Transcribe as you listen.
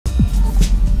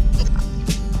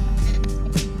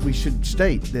we should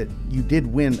state that you did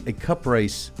win a cup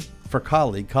race for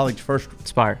Kaulig's first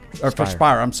Spire. For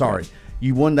Spire. I'm sorry,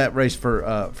 you won that race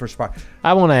for Spire.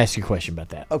 I want to ask you a question about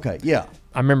that. Okay, yeah.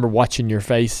 I remember watching your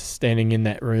face standing in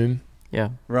that room. Yeah.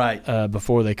 Right.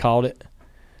 Before they called it,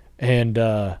 and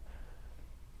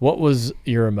what was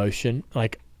your emotion?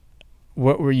 Like,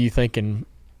 what were you thinking?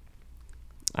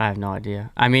 I have no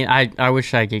idea. I mean, I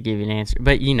wish I could give you an answer,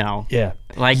 but Yeah.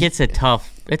 like it's a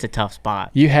tough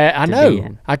spot. You had, I to know, be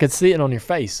in. I could see it on your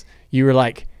face. You were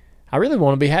like, I really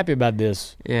want to be happy about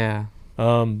this. Yeah.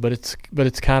 But it's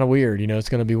kind of weird. It's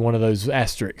going to be one of those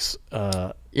asterisks.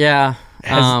 Yeah.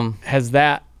 Has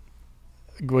that?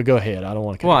 Well, go ahead. I don't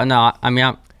want to. Well, no. I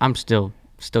mean, I'm still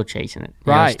chasing it.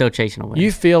 Right. Still chasing a win.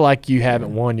 You feel like you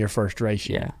haven't won your first race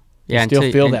yet. Yeah. You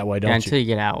still feel that way, don't you? Until you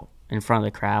get out in front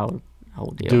of the crowd,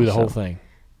 whole deal. Do the whole thing.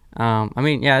 I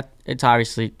mean, yeah, it's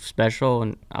obviously special,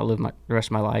 and I'll live the rest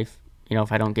of my life.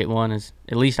 If I don't get one, at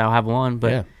least I'll have one.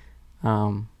 But yeah,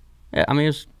 I mean,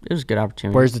 it was a good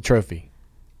opportunity. Where's the trophy?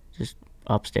 Just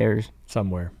upstairs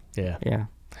somewhere. Yeah. Yeah.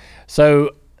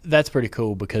 So that's pretty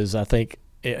cool, because I think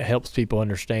it helps people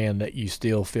understand that you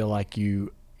still feel like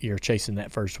you're chasing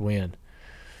that first win.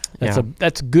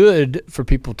 That's good for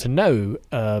people to know,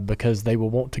 because they will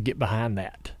want to get behind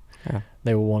that. Yeah.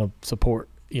 They will want to support,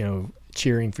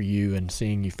 cheering for you and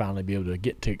seeing you finally be able to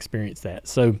get to experience that.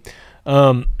 So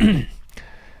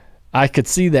I could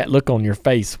see that look on your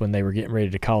face when they were getting ready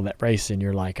to call that race, and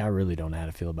you're like, I really don't know how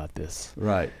to feel about this.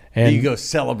 Right. And you go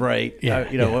celebrate. Yeah,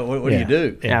 what do you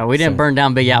do? Yeah, we didn't burn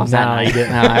down Big Al's that night. You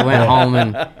didn't. No, I went home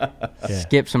and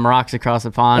skipped some rocks across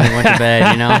the pond and went to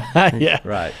bed, Yeah.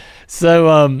 Right.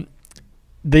 So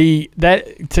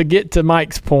to get to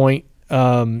Mike's point,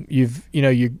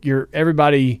 you're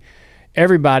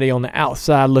everybody on the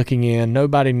outside looking in.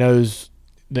 Nobody knows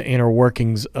the inner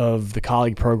workings of the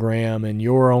Kaulig program and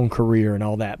your own career and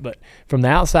all that. But from the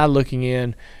outside looking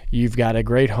in, you've got a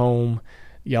great home.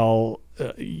 Y'all,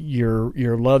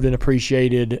 you're loved and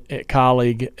appreciated at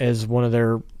Kaulig as one of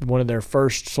their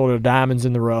first sort of diamonds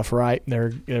in the rough, right?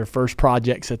 Their first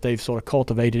projects that they've sort of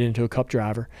cultivated into a Cup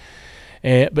driver.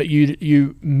 But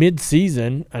you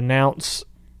mid-season announce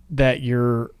that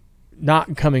you're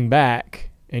not coming back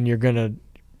and you're going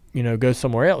to go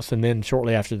somewhere else. And then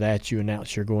shortly after that, you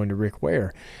announce you're going to Rick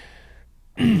Ware.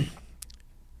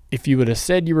 If you would have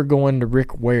said you were going to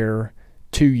Rick Ware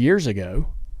 2 years ago,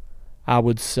 I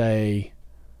would say,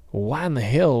 well, why in the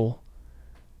hell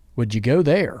would you go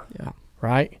there? Yeah.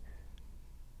 Right?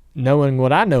 Knowing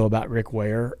what I know about Rick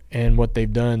Ware and what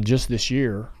they've done just this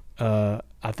year, I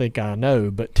think I know.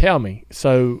 But tell me,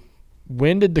 so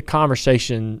when did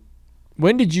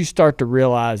you start to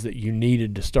realize that you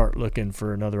needed to start looking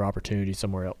for another opportunity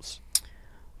somewhere else?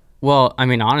 Well, I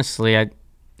mean, honestly,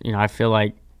 I feel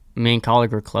like me and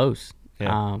Kaulig were close.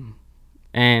 Yeah.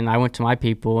 And I went to my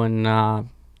people and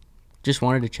just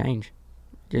wanted to change.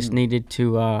 Just needed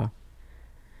to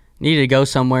go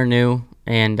somewhere new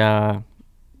and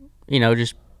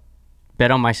just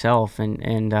bet on myself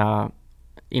and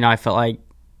I felt like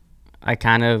I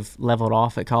kind of leveled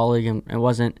off at Kaulig and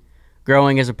wasn't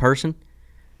growing as a person.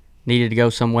 Needed to go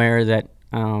somewhere that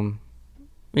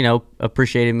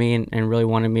appreciated me and really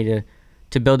wanted me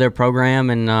to build their program.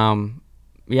 And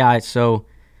so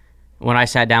when I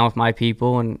sat down with my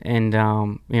people and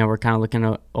we're kind of looking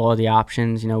at all of the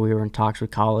options, we were in talks with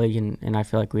Kaulig and I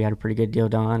feel like we had a pretty good deal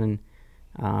done.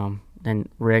 And then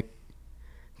Rick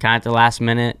kind of at the last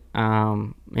minute,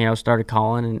 started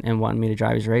calling and wanting me to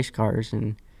drive his race cars.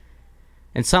 And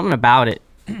something about it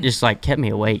just like kept me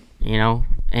awake,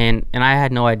 and I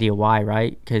had no idea why,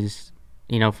 right? Because,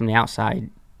 from the outside,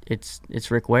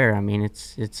 it's Rick Ware. I mean,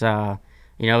 it's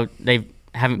they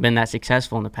haven't been that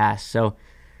successful in the past. So,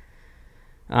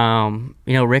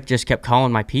 Rick just kept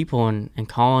calling my people and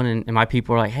calling, and my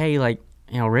people were like, hey,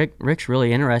 Rick's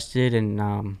really interested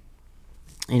in,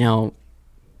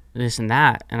 this and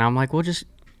that. And I'm like, well, just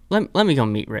let me go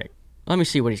meet Rick. Let me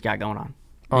see what he's got going on,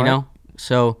 All right.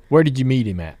 So where did you meet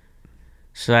him at?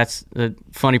 So that's the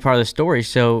funny part of the story.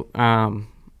 So,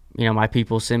 my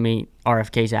people send me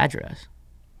RFK's address.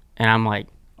 And I'm like,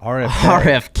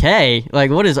 RFK?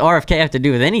 Like, what does RFK have to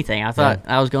do with anything? I thought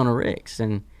I was going to Rick's.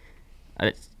 And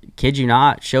I kid you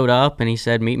not, showed up and he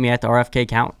said, meet me at the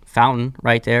RFK fountain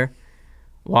right there.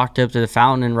 Walked up to the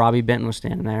fountain and Robbie Benton was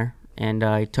standing there. And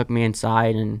he took me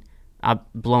inside and I'm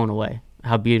blown away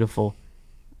how beautiful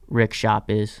Rick's shop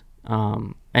is.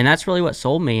 And that's really what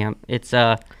sold me.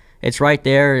 It's right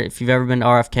there. If you've ever been to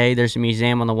RFK, there's a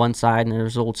museum on the one side and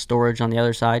there's old storage on the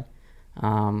other side.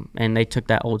 And they took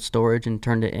that old storage and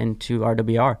turned it into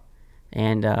RWR.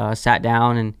 And sat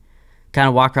down and kind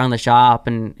of walked around the shop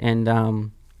and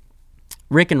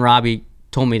Rick and Robbie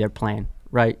told me their plan,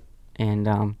 right?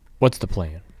 And what's the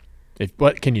plan?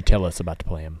 What can you tell us about the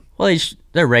plan? Well,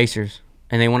 they're racers,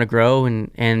 and they want to grow, and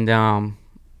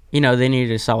you know, they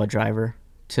needed a solid driver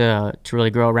to really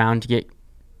grow around, to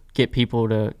get people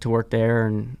to work there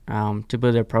and to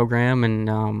build their program.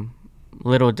 And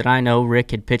little did I know,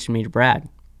 Rick had pitched me to Brad,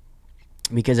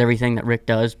 because everything that Rick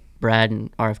does, Brad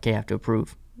and RFK have to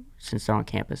approve since they're on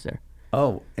campus there.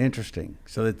 Oh, interesting.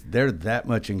 So they're that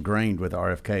much ingrained with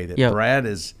RFK that Yep. Brad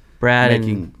and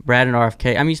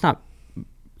RFK. I mean, he's not,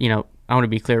 you know, I want to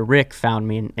be clear, Rick found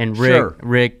me, and Sure.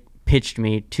 Rick pitched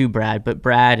me to Brad, but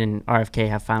Brad and RFK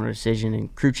have final decision,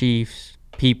 and crew chiefs,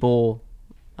 people,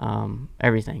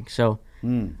 everything. So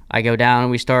I go down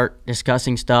and we start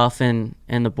discussing stuff in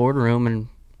the boardroom, and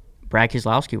Brad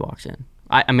Keselowski walks in.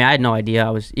 I mean, I had no idea I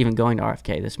was even going to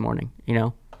RFK this morning, you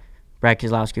know. Brad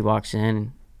Keselowski walks in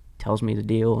and tells me the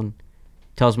deal, and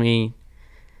tells me,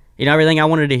 you know, everything I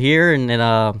wanted to hear, and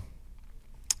that,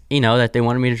 you know, that they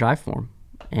wanted me to drive for him.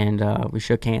 And we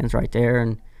shook hands right there,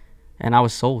 and I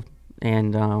was sold.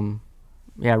 And,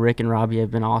 yeah, Rick and Robbie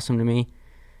have been awesome to me.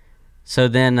 So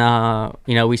then,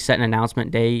 you know, we set an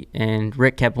announcement date, and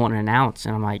Rick kept wanting to announce.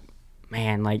 And I'm like,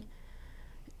 man, like,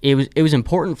 it was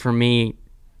important for me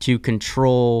to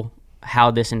control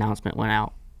how this announcement went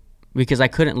out, because I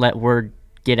couldn't let word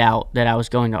get out that I was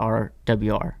going to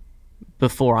RWR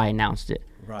before I announced it.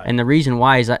 Right. And the reason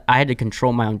why is that I had to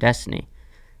control my own destiny.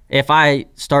 If it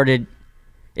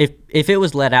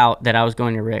was let out that I was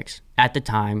going to Rick's at the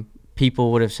time,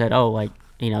 people would have said, oh, like,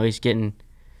 you know, he's getting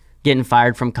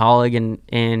fired from Kaulig,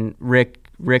 and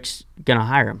Rick's gonna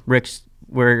hire him. Rick's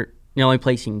where the only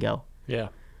place he can go. Yeah.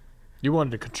 You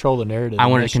wanted to control the narrative. I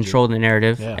wanted to control the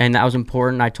narrative, Yeah. and that was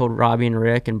important. I told Robbie and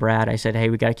Rick and Brad, I said, hey,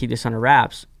 we got to keep this under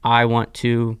wraps. I want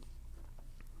to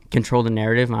control the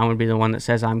narrative, and I want to be the one that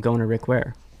says I'm going to Rick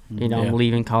Ware. You know, Yeah. I'm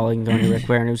leaving Kaulig and going to Rick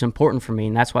Ware, and it was important for me,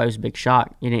 and that's why it was a big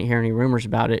shock. You didn't hear any rumors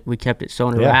about it. We kept it so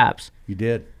under wraps. You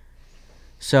did.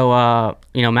 So,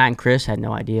 you know, Matt and Chris had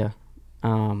no idea.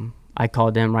 I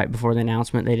called them right before the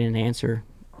announcement. They didn't answer,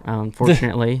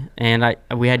 unfortunately, and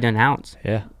we had to announce.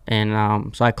 Yeah.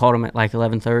 And so I called them at like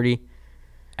 11:30.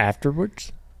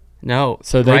 Afterwards? No.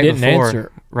 So they didn't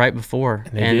answer. Right before.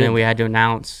 And then we had to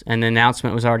announce. And the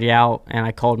announcement was already out, and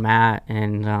I called Matt,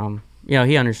 and, you know,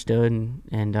 he understood.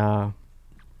 And I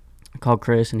called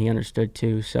Chris, and he understood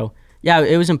too. So, yeah,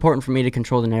 it was important for me to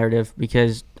control the narrative,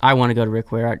 because I want to go to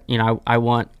Rick Ware. I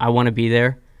want to be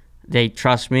there. They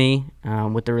trust me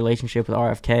with the relationship with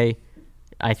RFK.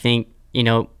 I think, you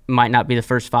know, might not be the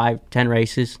first 5-10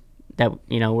 races that,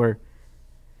 you know, we're,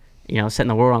 you know, setting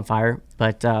the world on fire,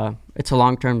 but it's a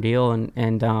long-term deal,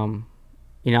 and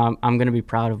you know, I'm going to be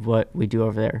proud of what we do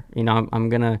over there. You know, I'm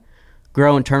going to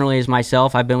grow internally as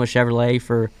myself. I've been with Chevrolet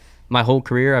for my whole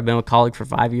career. I've been with Kaulig for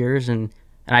 5 years, and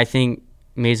I think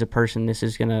me as a person, this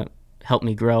is going to help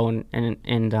me grow,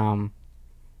 and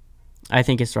I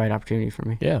think it's the right opportunity for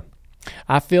me. Yeah.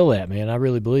 I feel that, man. I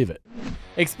really believe it.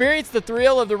 Experience the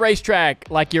thrill of the racetrack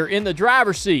like you're in the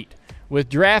driver's seat with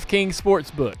DraftKings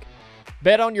Sportsbook.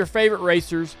 Bet on your favorite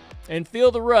racers and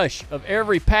feel the rush of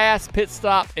every pass, pit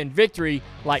stop, and victory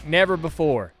like never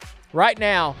before. Right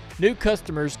now, new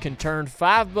customers can turn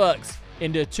 $5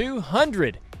 into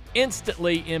 $200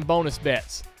 instantly in bonus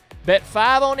bets. Bet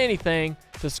 5 on anything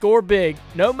to score big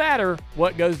no matter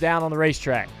what goes down on the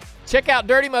racetrack. Check out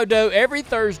Dirty Modo every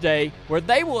Thursday, where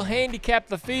they will handicap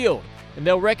the field, and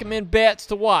they'll recommend bets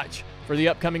to watch for the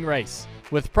upcoming race.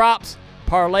 With props,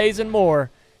 parlays, and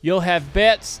more, you'll have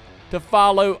bets to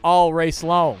follow all race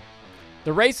long.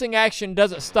 The racing action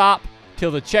doesn't stop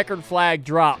till the checkered flag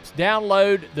drops.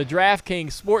 Download the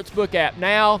DraftKings Sportsbook app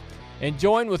now and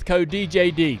join with code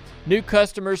DJD. New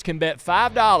customers can bet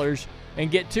 $5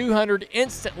 and get $200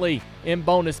 instantly in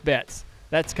bonus bets.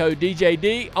 That's code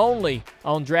DJD only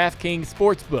on DraftKings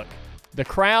Sportsbook. The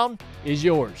crown is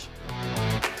yours.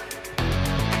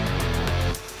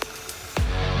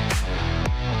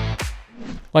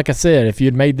 Like I said, if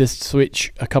you'd made this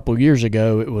switch a couple years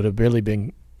ago, it would have really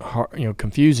been hard,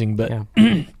 confusing. But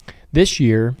yeah. This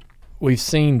year, we've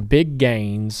seen big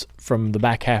gains from the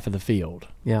back half of the field.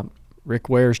 Yeah, Rick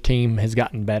Ware's team has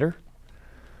gotten better.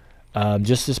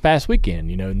 Just this past weekend,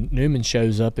 Newman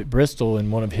shows up at Bristol in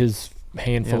one of his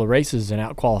handful of races and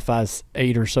out-qualifies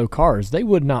 8 or so cars. They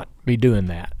would not be doing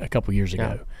that a couple years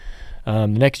ago. The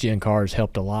next-gen cars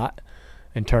helped a lot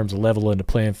in terms of leveling the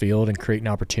playing field and creating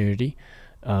opportunity,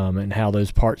 and how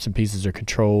those parts and pieces are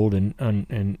controlled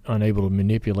and unable to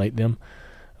manipulate them.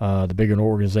 The bigger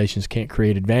organizations can't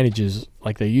create advantages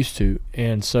like they used to,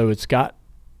 and so it's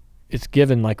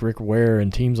given like Rick Ware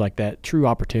and teams like that true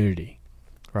opportunity.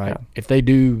 right? Yeah. If they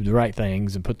do the right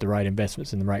things and put the right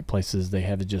investments in the right places, they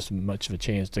have just as much of a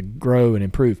chance to grow and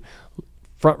improve.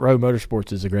 Front Row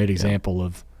Motorsports is a great example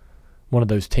of one of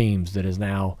those teams that is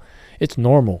now, it's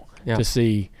normal to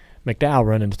see McDowell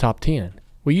run in the top 10.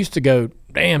 We used to go,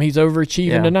 damn, he's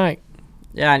overachieving tonight.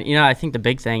 Yeah, and I think the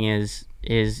big thing is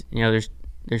there's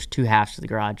two halves to the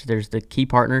garage. There's the key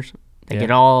partners that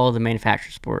get all the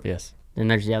manufacturer support. Yes. Then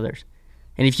there's the others.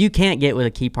 And if you can't get with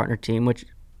a key partner team, which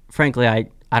frankly I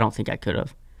don't think I could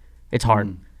have, it's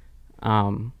hard.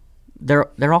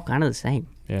 They're all kind of the same.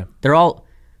 Yeah. They're all,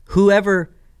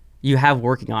 whoever you have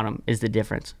working on them is the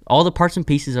difference. All the parts and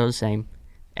pieces are the same.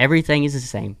 Everything is the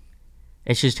same.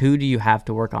 It's just who do you have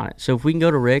to work on it. So if we can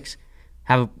go to Rick's,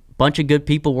 have a bunch of good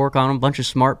people work on them, a bunch of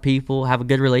smart people, have a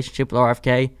good relationship with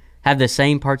RFK, have the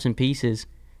same parts and pieces,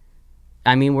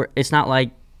 I mean, it's not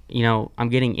like, I'm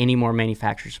getting any more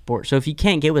manufacturer support. So if you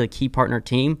can't get with a key partner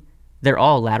team, they're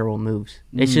all lateral moves.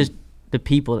 It's just the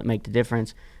people that make the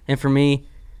difference. And for me,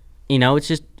 it's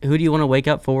just who do you want to wake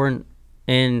up for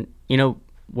and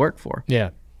work for? Yeah.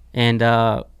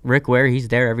 And Rick Ware, he's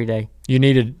there every day.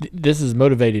 This is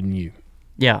motivated in you.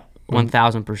 Yeah,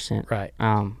 1,000%. Right.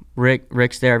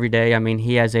 Rick's there every day. I mean,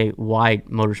 he has a wide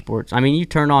motorsports. I mean, you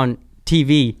turn on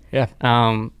TV. Yeah.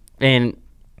 And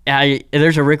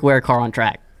there's a Rick Ware car on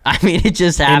track. I mean, it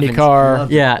just happens. IndyCar.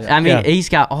 Yeah. I mean, he's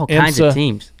got all kinds of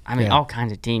teams. I mean, Yeah. all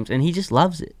kinds of teams, and he just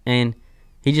loves it, and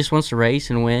he just wants to race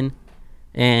and win.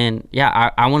 And yeah,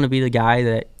 I want to be the guy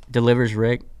that delivers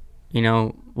Rick,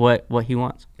 what he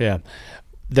wants. Yeah.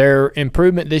 Their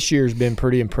improvement this year has been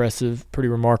pretty impressive, pretty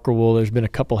remarkable. There's been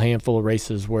a handful of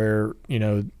races where,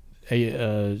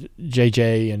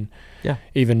 JJ and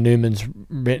even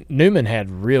Newman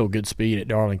had real good speed at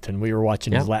Darlington. We were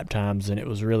watching his lap times, and it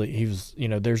was really,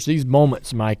 there's these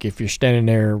moments, Mike, if you're standing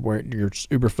there where you're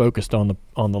uber focused on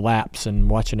the laps and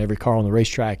watching every car on the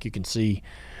racetrack, you can see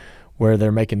where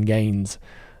they're making gains.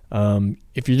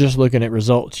 If you're just looking at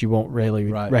results, you won't really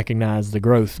recognize the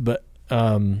growth. But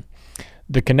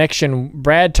the connection,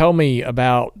 Brad told me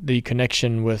about the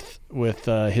connection with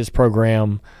his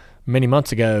program many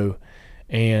months ago,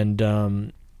 and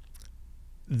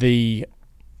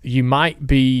you might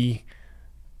be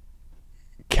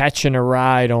catching a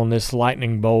ride on this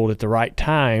lightning bolt at the right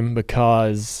time,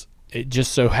 because it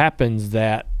just so happens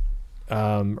that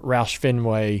Roush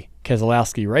Fenway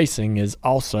Keselowski Racing is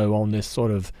also on this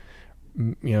sort of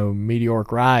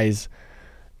meteoric rise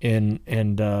in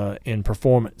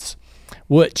performance,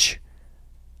 which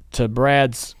to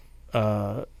Brad's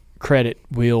credit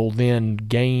will then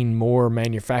gain more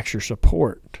manufacturer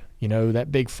support.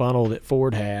 That big funnel that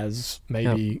Ford has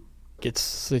maybe gets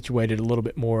situated a little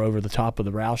bit more over the top of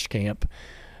the Roush camp,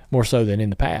 more so than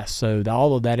in the past. So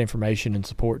all of that information and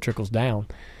support trickles down.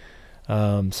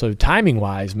 So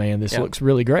timing-wise, man, this looks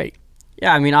really great.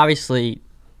 Yeah, I mean, obviously,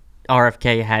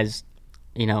 RFK has,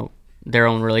 their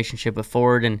own relationship with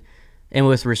Ford, and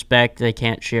with respect, they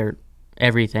can't share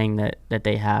everything that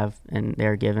they have and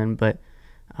they're given. But,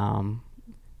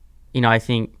 I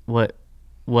think what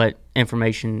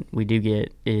information we do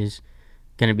get is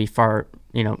going to be far,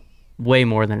 way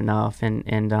more than enough. And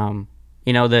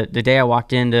the day I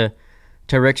walked into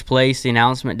Rick's place, the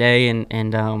announcement day,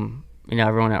 and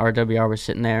everyone at RWR was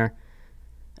sitting there.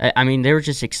 I mean, they were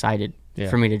just excited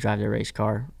for me to drive their race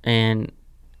car, and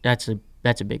that's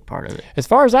a big part of it. As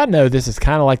far as I know, this is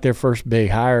kind of like their first big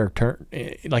hire,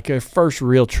 like their first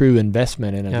real true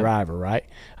investment in a driver, right?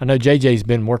 I know JJ's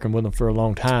been working with them for a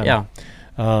long time. Yeah.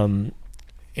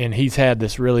 And he's had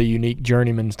this really unique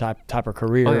journeyman's type of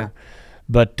career. Oh, yeah.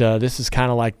 But this is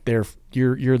kind of like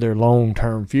you're their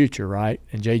long-term future, right?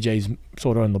 And JJ's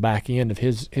sort of on the back end of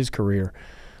his career.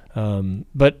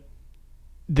 But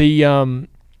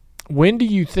when do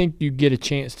you think you get a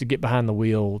chance to get behind the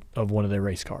wheel of one of their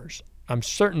race cars? I'm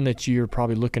certain that you're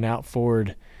probably looking out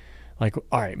forward, like,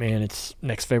 all right, man, it's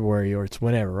next February or it's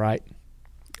whenever, right?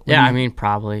 I mean,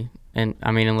 probably. And,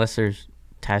 I mean, unless there's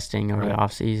testing over the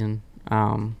off-season,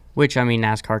 which, I mean,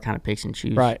 NASCAR kind of picks and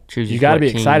chooses. Right. You got to be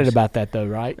excited about that, though,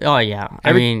 right? Oh, yeah.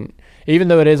 Even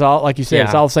though it is all, like you said,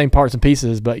 it's all the same parts and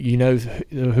pieces, but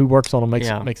who works on them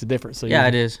makes a difference. So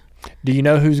it is. Do you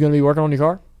know who's going to be working on your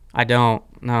car? I don't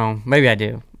know. Maybe I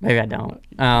do. Maybe I don't.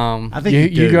 I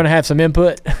think you're going to have some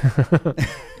input.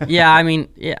 Yeah, I mean,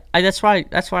 that's what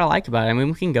I like about it. I mean,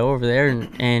 we can go over there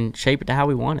and shape it to how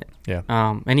we want it. Yeah.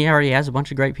 And he already has a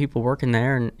bunch of great people working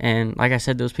there, and like I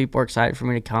said, those people are excited for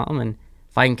me to come, and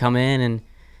if I can come in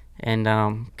and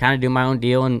kind of do my own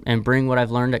deal and bring what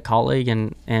I've learned at Kaulig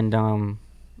and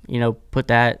put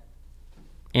that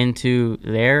into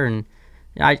there, and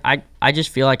I just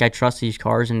feel like I trust these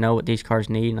cars and know what these cars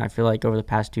need, and I feel like over the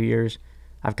past 2 years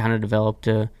I've kind of developed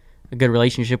a good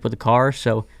relationship with the car.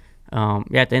 So,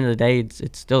 yeah, at the end of the day,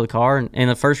 it's still the car. And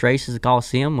the first race is the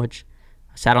Coliseum, which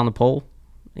I sat on the pole,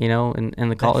 in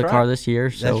the Kaulig car this year.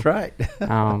 So, that's right.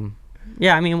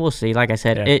 yeah, I mean, we'll see. Like I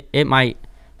said, it might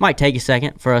take a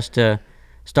second for us to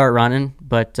start running,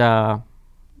 but I'm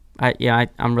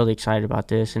really excited about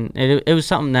this. And it was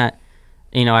something that,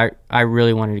 I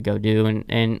really wanted to go do,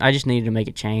 and I just needed to make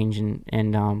a change.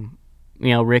 And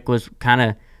Rick was kind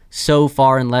of so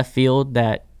far in left field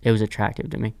that it was attractive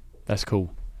to me. That's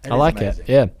cool. I like that.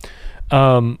 Yeah.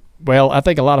 Well, I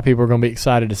think a lot of people are going to be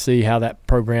excited to see how that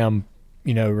program,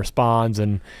 responds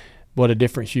and what a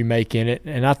difference you make in it.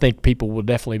 And I think people will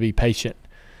definitely be patient,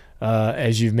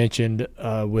 as you've mentioned,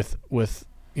 with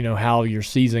how your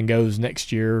season goes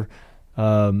next year.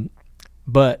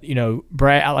 But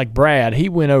Brad, he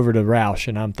went over to Roush,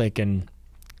 and I'm thinking,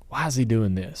 why is he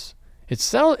doing this?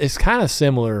 It's kind of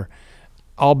similar,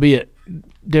 albeit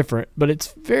different, but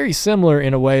it's very similar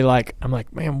in a way. Like, I'm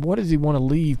like, man, what does he want to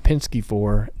leave Penske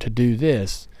for to do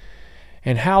this?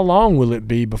 And how long will it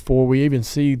be before we even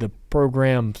see the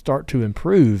program start to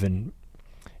improve? And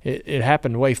it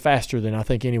happened way faster than I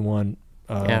think anyone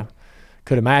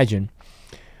could imagine.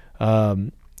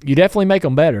 You definitely make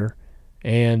them better,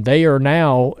 and they are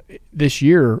now this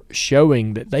year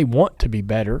showing that they want to be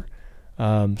better.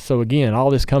 So again,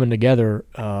 all this coming together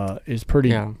is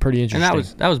pretty interesting. And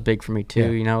that was big for me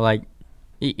too. Yeah.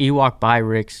 You walk by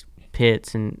Rick's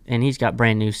pits, and he's got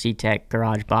brand new C-Tech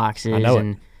garage boxes. I know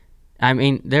and I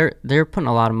mean, they're putting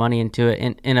a lot of money into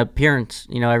it. In appearance,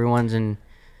 everyone's in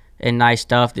nice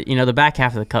stuff. The back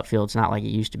half of the cut field's not like it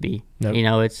used to be.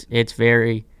 Nope. It's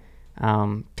very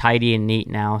tidy and neat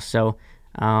now. So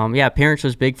appearance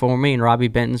was big for me. And Robbie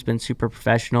Benton's been super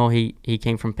professional. He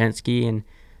came from Penske, and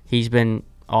he's been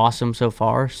awesome so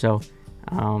far. So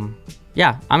I'm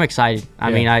excited.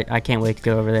 I mean, I can't wait to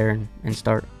go over there and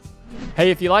start.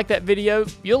 Hey, if you like that video,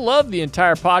 you'll love the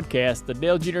entire podcast, the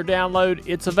Dale Jr. Download.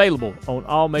 It's available on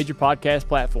all major podcast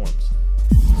platforms.